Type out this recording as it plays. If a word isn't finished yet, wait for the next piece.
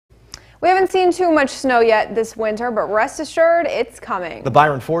We haven't seen too much snow yet this winter, but rest assured it's coming. The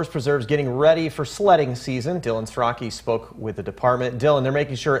Byron Forest Preserve is getting ready for sledding season. Dylan Strachey spoke with the department. Dylan, they're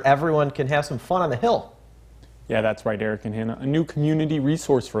making sure everyone can have some fun on the hill. Yeah, that's right, Eric and Hannah. A new community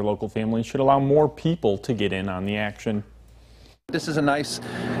resource for local families should allow more people to get in on the action. This is a nice,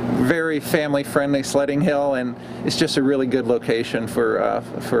 very family-friendly sledding hill, and it's just a really good location for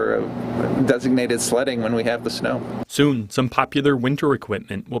designated sledding when we have the snow. Soon, some popular winter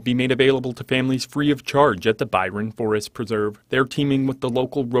equipment will be made available to families free of charge at the Byron Forest Preserve. They're teaming with the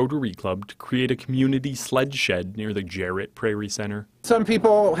local Rotary Club to create a community sled shed near the Jarrett Prairie Center. Some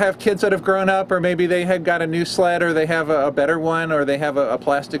people have kids that have grown up, or maybe they have got a new sled, or they have a better one, or they have a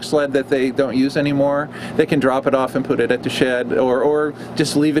plastic sled that they don't use anymore. They can drop it off and put it at the shed, or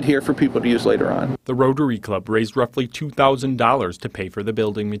just leave it here for people to use later on. The Rotary Club raised roughly $2,000 to pay for the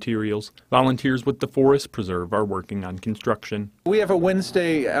building materials. Volunteers with the Forest Preserve are working on construction. We have a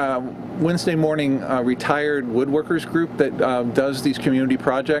Wednesday morning retired woodworkers group that does these community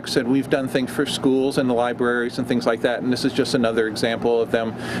projects, and we've done things for schools and the libraries and things like that, and this is just another example of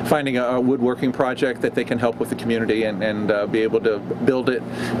them finding a woodworking project that they can help with the community and be able to build it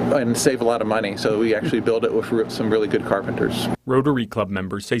and save a lot of money. So we actually build it with some really good carpenters. Rotary Club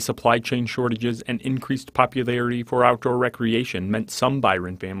members say supply chain shortages and increased popularity for outdoor recreation meant some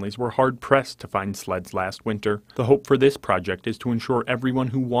Byron families were hard-pressed to find sleds last winter. The hope for this project is to ensure everyone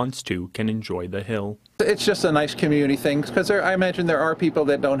who wants to can enjoy the hill. It's just a nice community thing, because I imagine there are people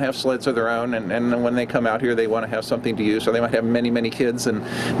that don't have sleds of their own, and when they come out here they want to have something to use, or they might have many kids and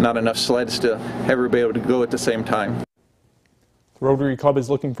not enough sleds to ever be able to go at the same time. The Rotary Club is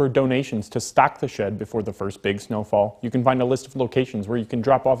looking for donations to stock the shed before the first big snowfall. You can find a list of locations where you can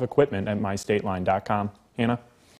drop off equipment at mystateline.com. Hannah?